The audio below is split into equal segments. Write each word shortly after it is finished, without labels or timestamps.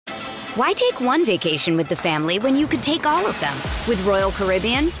Why take one vacation with the family when you could take all of them? With Royal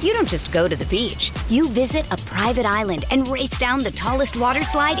Caribbean, you don't just go to the beach. You visit a private island and race down the tallest water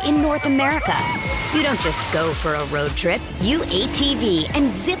slide in North America. You don't just go for a road trip. You ATV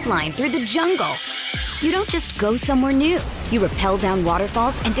and zip line through the jungle. You don't just go somewhere new. You rappel down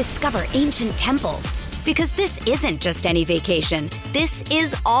waterfalls and discover ancient temples. Because this isn't just any vacation. This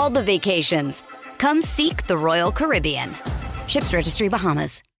is all the vacations. Come seek the Royal Caribbean. Ships Registry,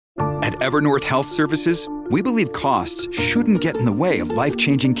 Bahamas. At Evernorth Health Services, we believe costs shouldn't get in the way of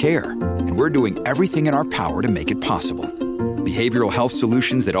life-changing care, and we're doing everything in our power to make it possible. Behavioral health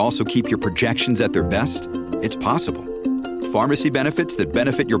solutions that also keep your projections at their best? It's possible. Pharmacy benefits that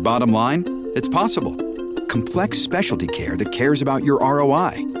benefit your bottom line? It's possible. Complex specialty care that cares about your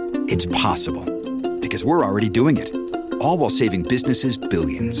ROI? It's possible. Because we're already doing it. All while saving businesses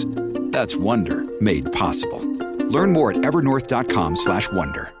billions. That's Wonder made possible. Learn more at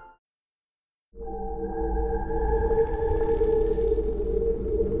evernorth.com/wonder.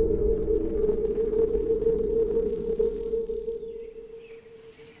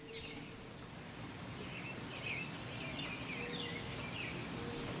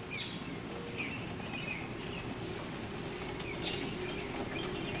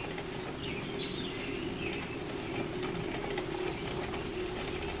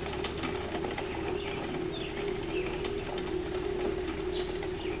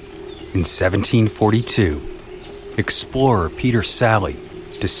 In 1742, explorer Peter Sally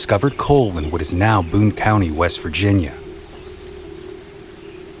discovered coal in what is now Boone County, West Virginia.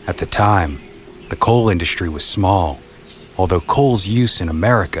 At the time, the coal industry was small, although coal's use in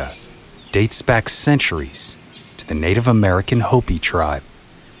America dates back centuries to the Native American Hopi tribe.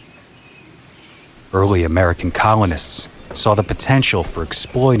 Early American colonists saw the potential for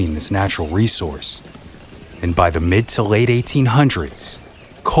exploiting this natural resource, and by the mid to late 1800s,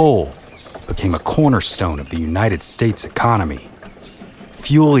 coal became a cornerstone of the United States economy,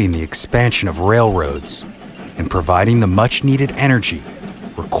 fueling the expansion of railroads and providing the much-needed energy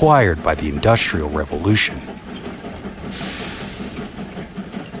required by the Industrial Revolution.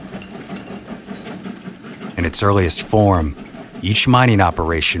 In its earliest form, each mining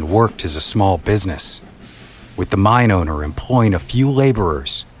operation worked as a small business, with the mine owner employing a few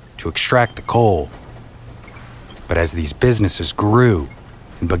laborers to extract the coal. But as these businesses grew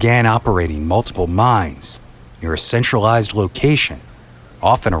and began operating multiple mines near a centralized location,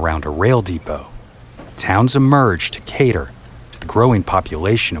 often around a rail depot, towns emerged to cater to the growing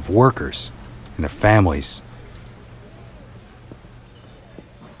population of workers and their families.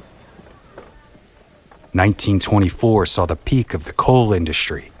 1924 saw the peak of the coal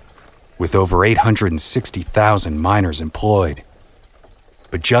industry, with over 860,000 miners employed.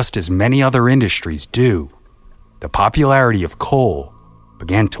 But just as many other industries do, the popularity of coal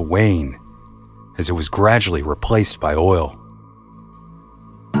began to wane as it was gradually replaced by oil.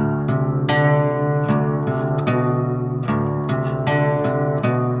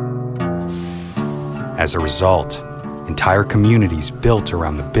 As a result, entire communities built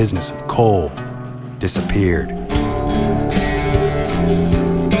around the business of coal disappeared.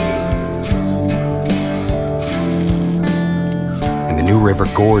 In the New River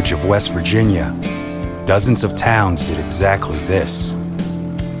Gorge of West Virginia, dozens of towns did exactly this.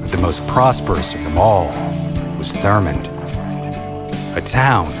 The most prosperous of them all was Thurmond, a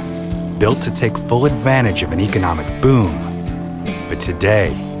town built to take full advantage of an economic boom, but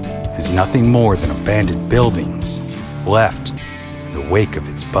today is nothing more than abandoned buildings left in the wake of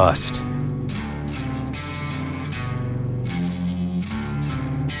its bust.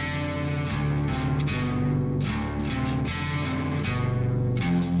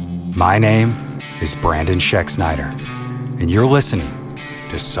 My name is Brandon Schexnayder, and you're listening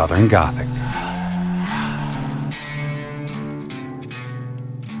to Southern Gothic.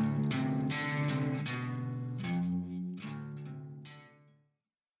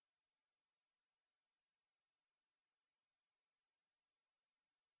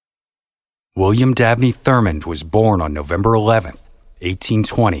 William Dabney Thurmond was born on November 11,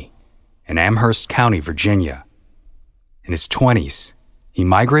 1820, in Amherst County, Virginia. In his 20s, he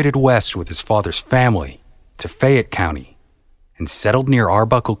migrated west with his father's family to Fayette County and settled near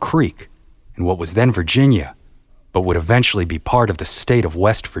Arbuckle Creek in what was then Virginia, but would eventually be part of the state of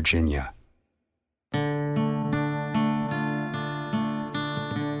West Virginia.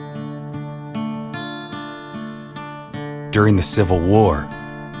 During the Civil War,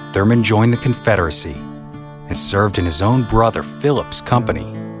 Thurmond joined the Confederacy and served in his own brother Philip's company,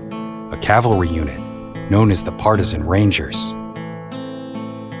 a cavalry unit known as the Partisan Rangers.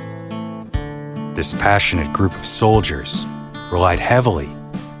 This passionate group of soldiers relied heavily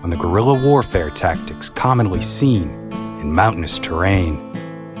on the guerrilla warfare tactics commonly seen in mountainous terrain.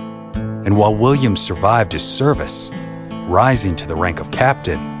 And while William survived his service, rising to the rank of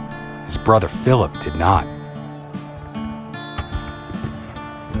captain, his brother Philip did not.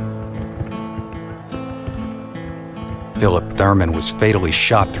 Philip Thurman was fatally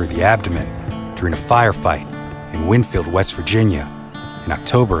shot through the abdomen during a firefight in Winfield, West Virginia, in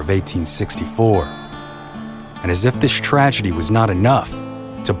October of 1864. And as if this tragedy was not enough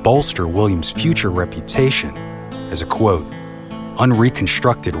to bolster William's future reputation as a, quote,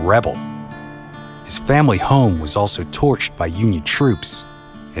 unreconstructed rebel, his family home was also torched by Union troops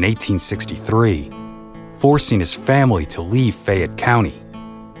in 1863, forcing his family to leave Fayette County,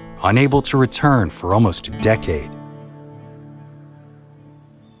 unable to return for almost a decade.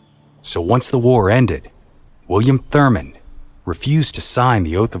 So once the war ended, William Thurman refused to sign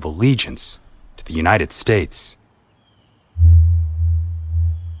the Oath of Allegiance to the United States.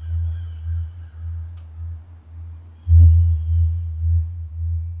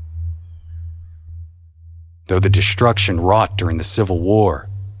 Though the destruction wrought during the Civil War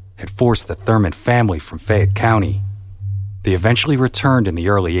had forced the Thurman family from Fayette County, they eventually returned in the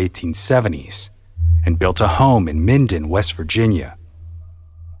early 1870s and built a home in Minden, West Virginia.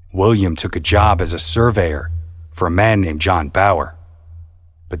 William took a job as a surveyor for a man named John Bauer,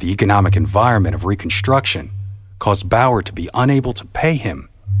 but the economic environment of Reconstruction caused Bauer to be unable to pay him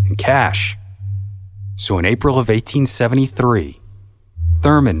in cash. So in April of 1873,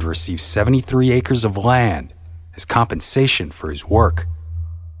 Thurman received 73 acres of land as compensation for his work.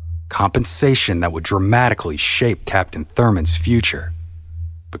 Compensation that would dramatically shape Captain Thurman's future,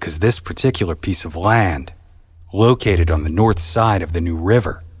 because this particular piece of land, located on the north side of the New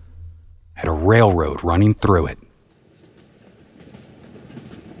River, had a railroad running through it.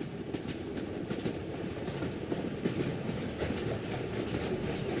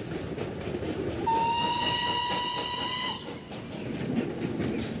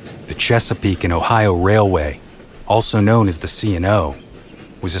 The Chesapeake and Ohio Railway, also known as the C&O,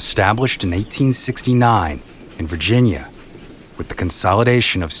 was established in 1869 in Virginia with the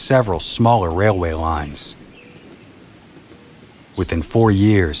consolidation of several smaller railway lines. Within 4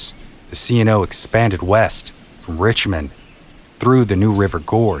 years, the C&O expanded west from Richmond through the New River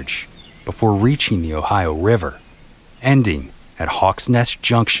Gorge before reaching the Ohio River, ending at Hawks Nest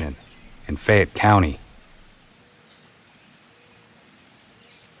Junction in Fayette County.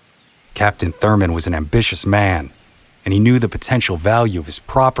 Captain Thurman was an ambitious man, and he knew the potential value of his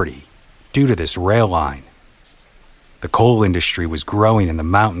property due to this rail line. The coal industry was growing in the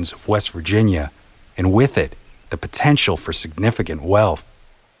mountains of West Virginia, and with it, the potential for significant wealth.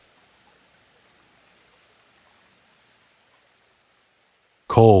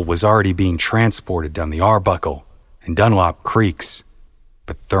 Coal was already being transported down the Arbuckle and Dunlop Creeks,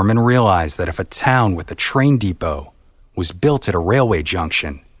 but Thurman realized that if a town with a train depot was built at a railway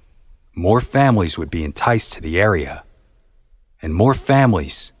junction, more families would be enticed to the area. And more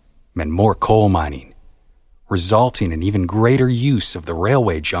families meant more coal mining, resulting in even greater use of the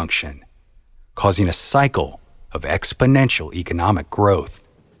railway junction, causing a cycle of exponential economic growth.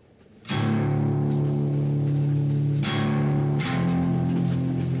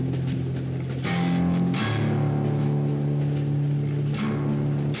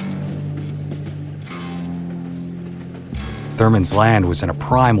 Thurman's land was in a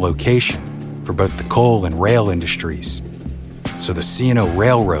prime location for both the coal and rail industries, so the C&O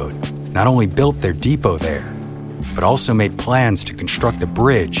Railroad not only built their depot there, but also made plans to construct a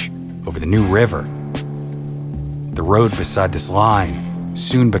bridge over the New River. The road beside this line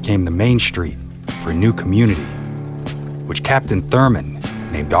soon became the main street for a new community, which Captain Thurman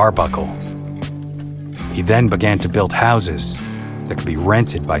named Arbuckle. He then began to build houses that could be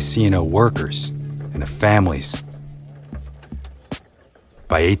rented by C&O workers and their families.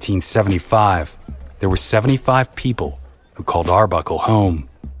 By 1875, there were 75 people who called Arbuckle home.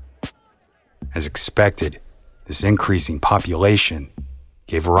 As expected, this increasing population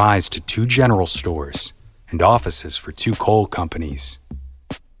gave rise to 2 general stores and offices for 2 coal companies.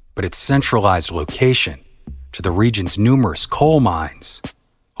 But its centralized location to the region's numerous coal mines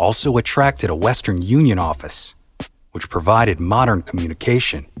also attracted a Western Union office, which provided modern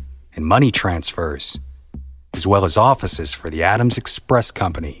communication and money transfers, as well as offices for the Adams Express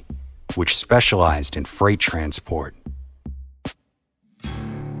Company, which specialized in freight transport.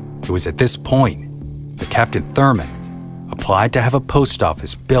 It was at this point that Captain Thurman applied to have a post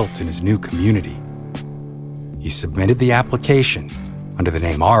office built in his new community. He submitted the application under the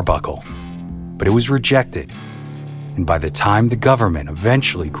name Arbuckle, but it was rejected, and by the time the government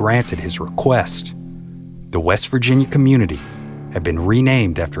eventually granted his request, the West Virginia community had been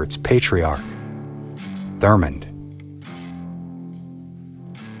renamed after its patriarch, Thurmond.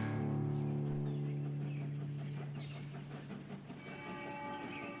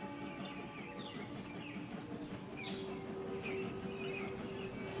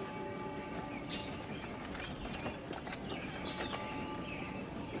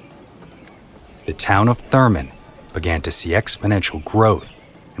 The town of Thurmond began to see exponential growth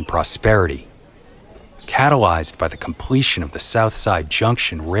and prosperity, catalyzed by the completion of the Southside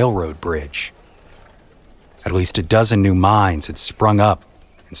Junction Railroad Bridge. At least a dozen new mines had sprung up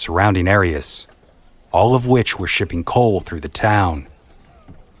in surrounding areas, all of which were shipping coal through the town.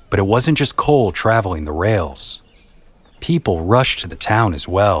 But it wasn't just coal traveling the rails. People rushed to the town as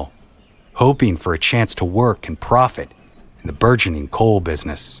well, hoping for a chance to work and profit in the burgeoning coal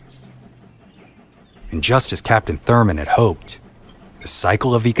business. And just as Captain Thurmond had hoped, the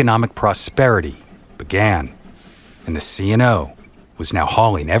cycle of economic prosperity began, and the C&O was now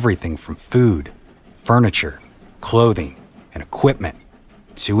hauling everything from food, furniture, clothing, and equipment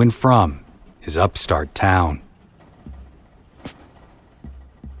to and from his upstart town.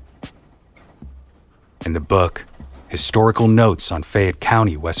 In the book, Historical Notes on Fayette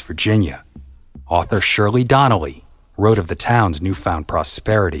County, West Virginia, author Shirley Donnelly wrote of the town's newfound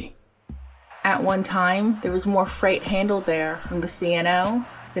prosperity. At one time, there was more freight handled there from the C&O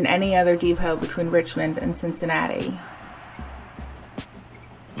than any other depot between Richmond and Cincinnati.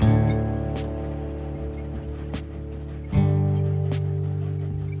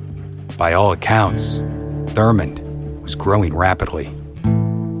 By all accounts, Thurmond was growing rapidly.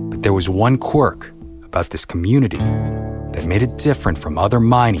 But there was one quirk about this community that made it different from other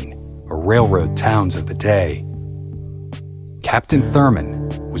mining or railroad towns of the day. Captain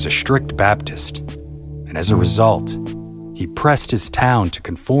Thurmond was a strict Baptist, and as a result, he pressed his town to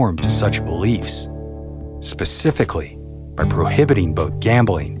conform to such beliefs, specifically by prohibiting both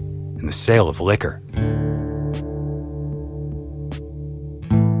gambling and the sale of liquor.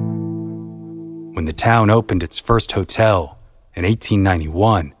 When the town opened its first hotel in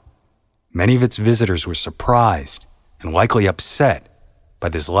 1891, many of its visitors were surprised and likely upset by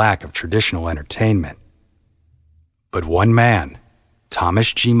this lack of traditional entertainment. But one man,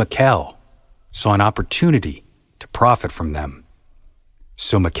 Thomas G. McKell, saw an opportunity to profit from them.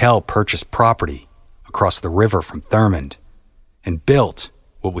 So McKell purchased property across the river from Thurmond and built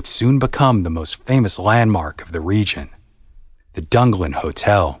what would soon become the most famous landmark of the region, the Dunglin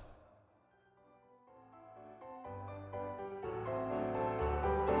Hotel.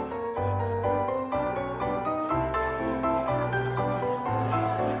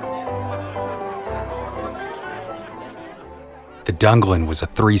 The Dunglin was a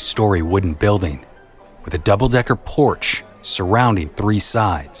 3-story wooden building with a double-decker porch surrounding 3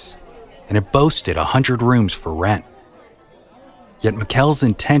 sides, and it boasted 100 rooms for rent. Yet McKell's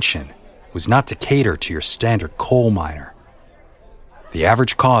intention was not to cater to your standard coal miner. The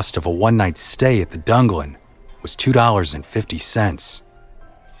average cost of a one-night stay at the Dunglin was $2.50,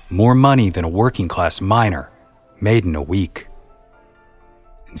 more money than a working-class miner made in a week.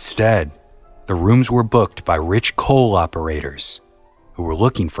 Instead, the rooms were booked by rich coal operators who were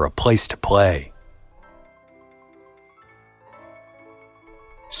looking for a place to play.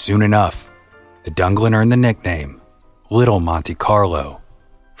 Soon enough, the Dunglin earned the nickname Little Monte Carlo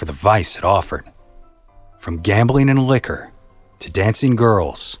for the vice it offered, from gambling and liquor to dancing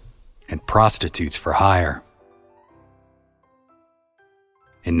girls and prostitutes for hire.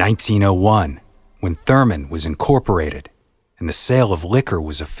 In 1901, when Thurmond was incorporated and the sale of liquor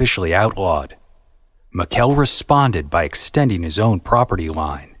was officially outlawed, McKell responded by extending his own property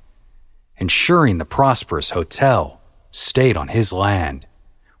line, ensuring the prosperous hotel stayed on his land,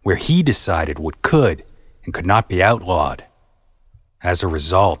 where he decided what could and could not be outlawed. As a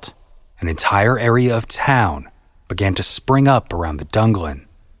result, an entire area of town began to spring up around the Dunglin,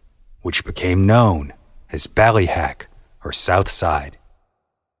 which became known as Ballyhack or Southside.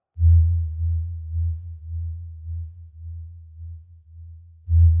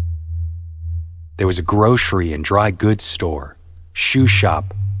 There was a grocery and dry goods store, shoe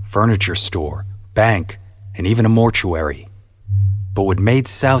shop, furniture store, bank, and even a mortuary. But what made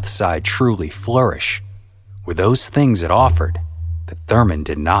Southside truly flourish were those things it offered that Thurmond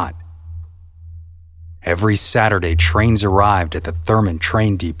did not. Every Saturday, trains arrived at the Thurmond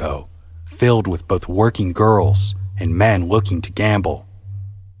train depot, filled with both working girls and men looking to gamble.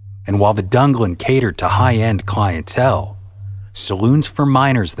 And while the Dunglin catered to high-end clientele, saloons for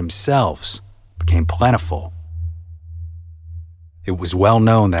miners themselves became plentiful. It was well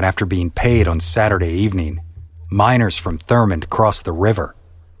known that after being paid on Saturday evening, miners from Thurmond crossed the river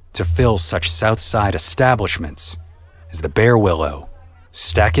to fill such Southside establishments is the Bear Willow,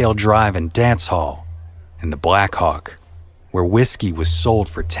 Stackale Drive and Dance Hall, and the Black Hawk, where whiskey was sold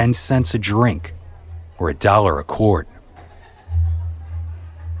for 10 cents a drink or $1 a quart.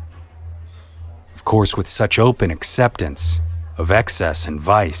 Of course, with such open acceptance of excess and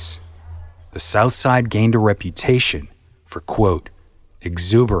vice, the South Side gained a reputation for, quote,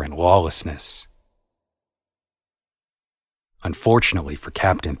 exuberant lawlessness. Unfortunately for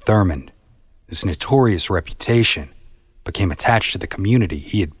Captain Thurmond, this notorious reputation became attached to the community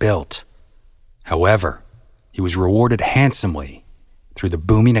he had built. However, he was rewarded handsomely through the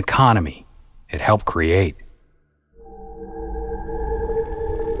booming economy it helped create.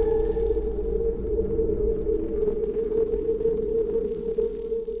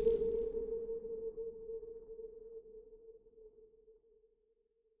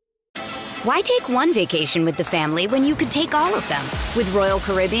 Why take one vacation with the family when you could take all of them? With Royal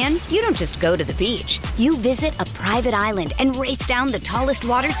Caribbean, you don't just go to the beach. You visit a private island and race down the tallest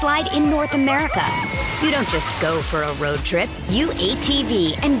water slide in North America. You don't just go for a road trip. You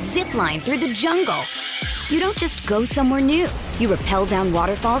ATV and zip line through the jungle. You don't just go somewhere new. You rappel down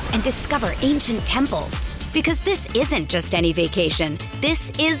waterfalls and discover ancient temples. Because this isn't just any vacation.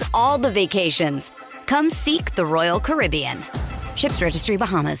 This is all the vacations. Come seek the Royal Caribbean. Ships Registry,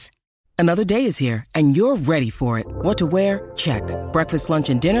 Bahamas. Another day is here, and you're ready for it. What to wear? Check. Breakfast, lunch,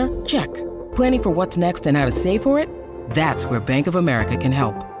 and dinner? Check. Planning for what's next and how to save for it? That's where Bank of America can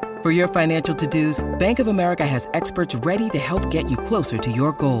help. For your financial to-dos, Bank of America has experts ready to help get you closer to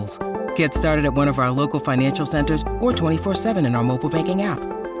your goals. Get started at one of our local financial centers or 24/7 in our mobile banking app.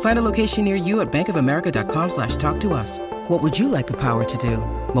 Find a location near you at bankofamerica.com/talktous. What would you like the power to do?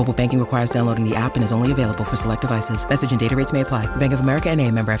 Mobile banking requires downloading the app and is only available for select devices. Message and data rates may apply. Bank of America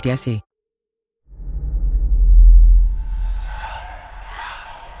N.A., member FDIC.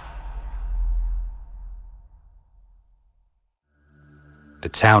 The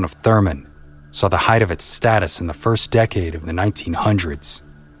town of Thurmond saw the height of its status in the first decade of the 1900s,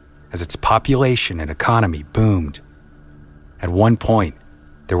 as its population and economy boomed. At one point,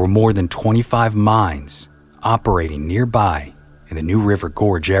 there were more than 25 mines operating nearby in the New River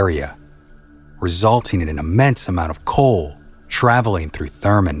Gorge area, resulting in an immense amount of coal traveling through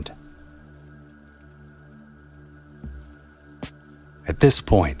Thurmond. At this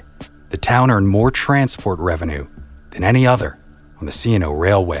point, the town earned more transport revenue than any other on the C&O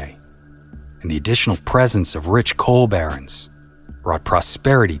Railway, and the additional presence of rich coal barons brought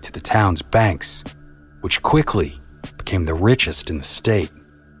prosperity to the town's banks, which quickly became the richest in the state.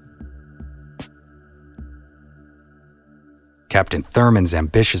 Captain Thurmond's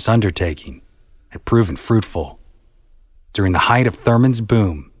ambitious undertaking had proven fruitful. During the height of Thurmond's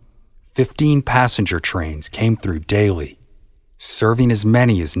boom, 15 passenger trains came through daily, serving as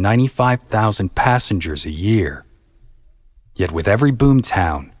many as 95,000 passengers a year. Yet with every boom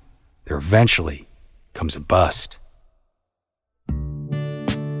town, there eventually comes a bust.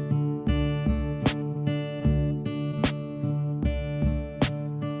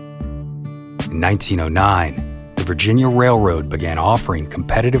 In 1909, the Virginia Railroad began offering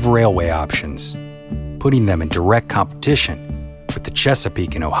competitive railway options, putting them in direct competition with the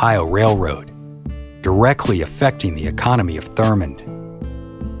Chesapeake and Ohio Railroad, directly affecting the economy of Thurmond.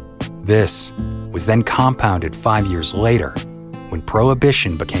 This was then compounded 5 years later when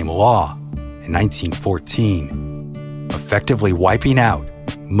Prohibition became law in 1914, effectively wiping out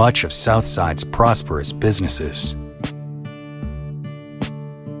much of Southside's prosperous businesses.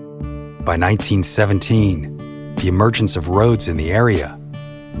 By 1917, the emergence of roads in the area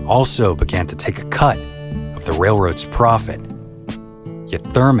also began to take a cut of the railroad's profit. Yet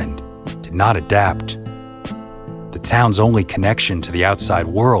Thurmond did not adapt. The town's only connection to the outside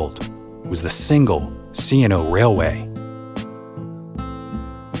world was the single C&O Railway.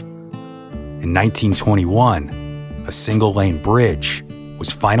 In 1921, a single-lane bridge was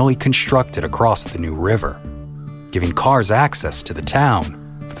finally constructed across the New River, giving cars access to the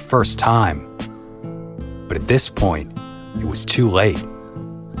town for the first time. But at this point, it was too late.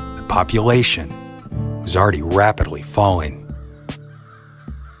 The population was already rapidly falling.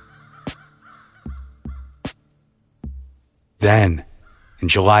 Then, in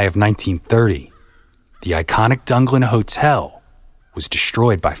July of 1930, the iconic Dunglin Hotel was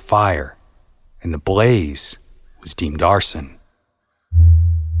destroyed by fire, and the blaze was deemed arson.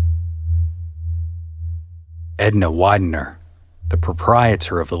 Edna Widener, the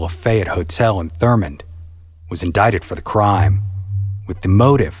proprietor of the Lafayette Hotel in Thurmond, was indicted for the crime, with the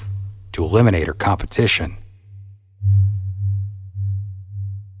motive to eliminate her competition.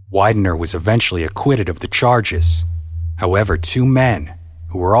 Widener was eventually acquitted of the charges. However, 2 men,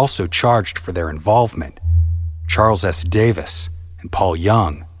 who were also charged for their involvement, Charles S. Davis and Paul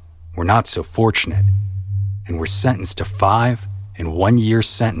Young were not so fortunate and were sentenced to 5 and 1 year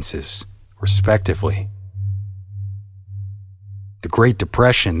sentences, respectively. The Great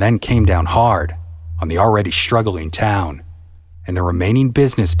Depression then came down hard on the already struggling town, and the remaining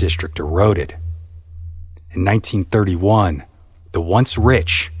business district eroded. In 1931, the once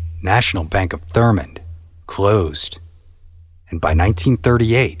rich National Bank of Thurmond closed, and by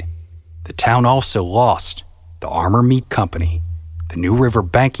 1938, the town also lost the Armour Meat Company, the New River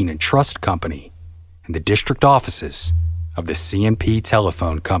Banking and Trust Company, and the district offices of the C&P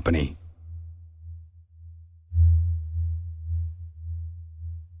Telephone Company.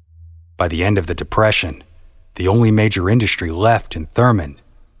 By the end of the Depression, the only major industry left in Thurmond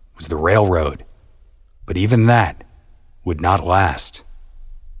was the railroad, but even that would not last.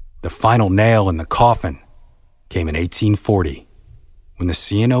 The final nail in the coffin came in 1840, when the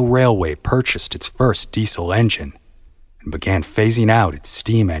C&O Railway purchased its first diesel engine and began phasing out its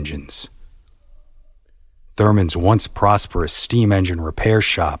steam engines. Thurmond's once prosperous steam engine repair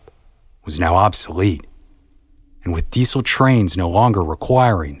shop was now obsolete, and with diesel trains no longer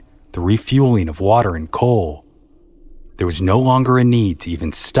requiring the refueling of water and coal, there was no longer a need to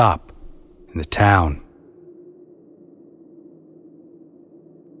even stop in the town.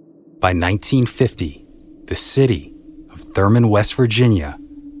 By 1950, the city of Thurmond, West Virginia,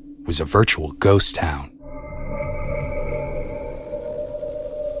 was a virtual ghost town.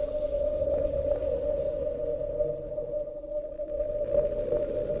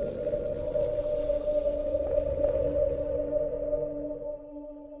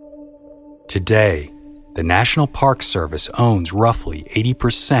 Today, the National Park Service owns roughly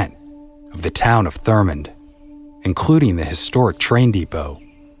 80% of the town of Thurmond, including the historic train depot,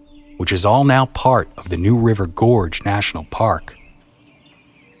 which is all now part of the New River Gorge National Park.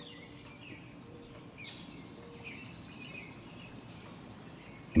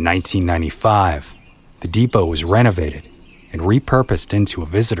 In 1995, the depot was renovated and repurposed into a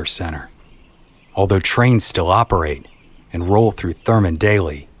visitor center. Although trains still operate and roll through Thurmond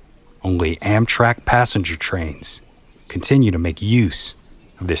daily, only Amtrak passenger trains continue to make use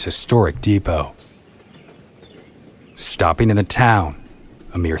of this historic depot, stopping in the town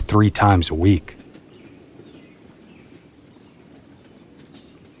a mere 3 times a week.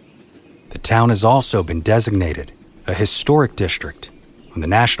 The town has also been designated a historic district on the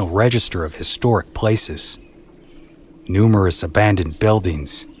National Register of Historic Places. Numerous abandoned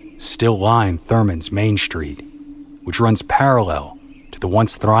buildings still line Thurmond's Main Street, which runs parallel to the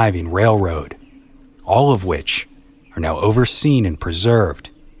once thriving railroad, all of which are now overseen and preserved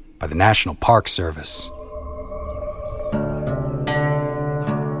by the National Park Service.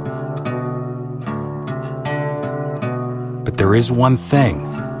 But there is one thing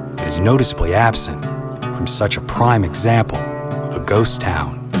that is noticeably absent from such a prime example of a ghost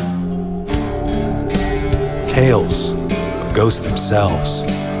town. Tales of ghosts themselves.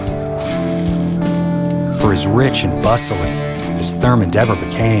 For as rich and bustling as Thurmond ever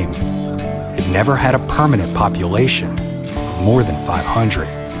became, it never had a permanent population of more than 500.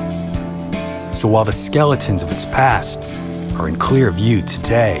 So while the skeletons of its past are in clear view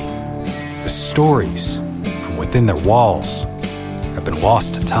today, the stories from within their walls have been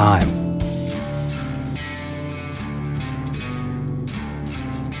lost to time.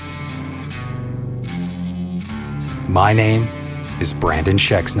 My name is Brandon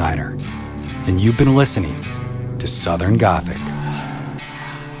Schexnayder, and you've been listening to Southern Gothic.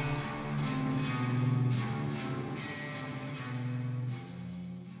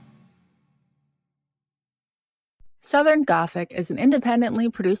 Southern Gothic is an independently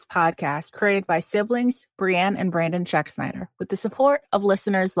produced podcast created by siblings Brianne and Brandon Schexnayder with the support of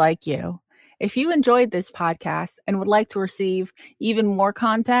listeners like you. If you enjoyed this podcast and would like to receive even more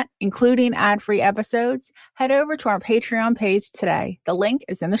content, including ad-free episodes, head over to our Patreon page today. The link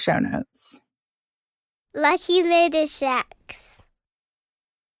is in the show notes. Lucky Little Shacks.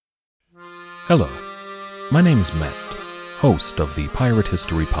 Hello, my name is Matt, host of the Pirate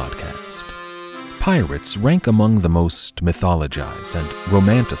History Podcast. Pirates rank among the most mythologized and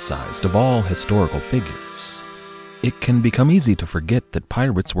romanticized of all historical figures. It can become easy to forget that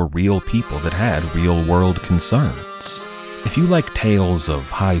pirates were real people that had real-world concerns. If you like tales of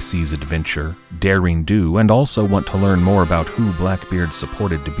high-seas adventure, daring do, and also want to learn more about who Blackbeard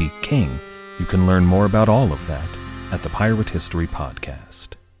supported to be king, you can learn more about all of that at the Pirate History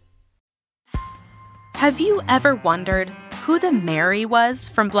Podcast. Have you ever wondered who the Mary was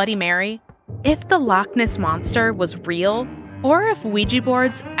from Bloody Mary? If the Loch Ness Monster was real, or if Ouija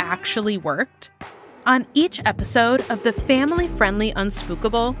boards actually worked? On each episode of the family-friendly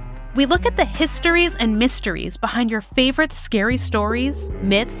Unspookable, We look at the histories and mysteries behind your favorite scary stories,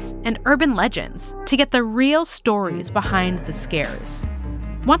 myths, and urban legends to get the real stories behind the scares.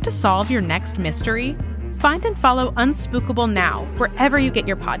 Want to solve your next mystery? Find and follow Unspookable now wherever you get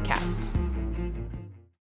your podcasts.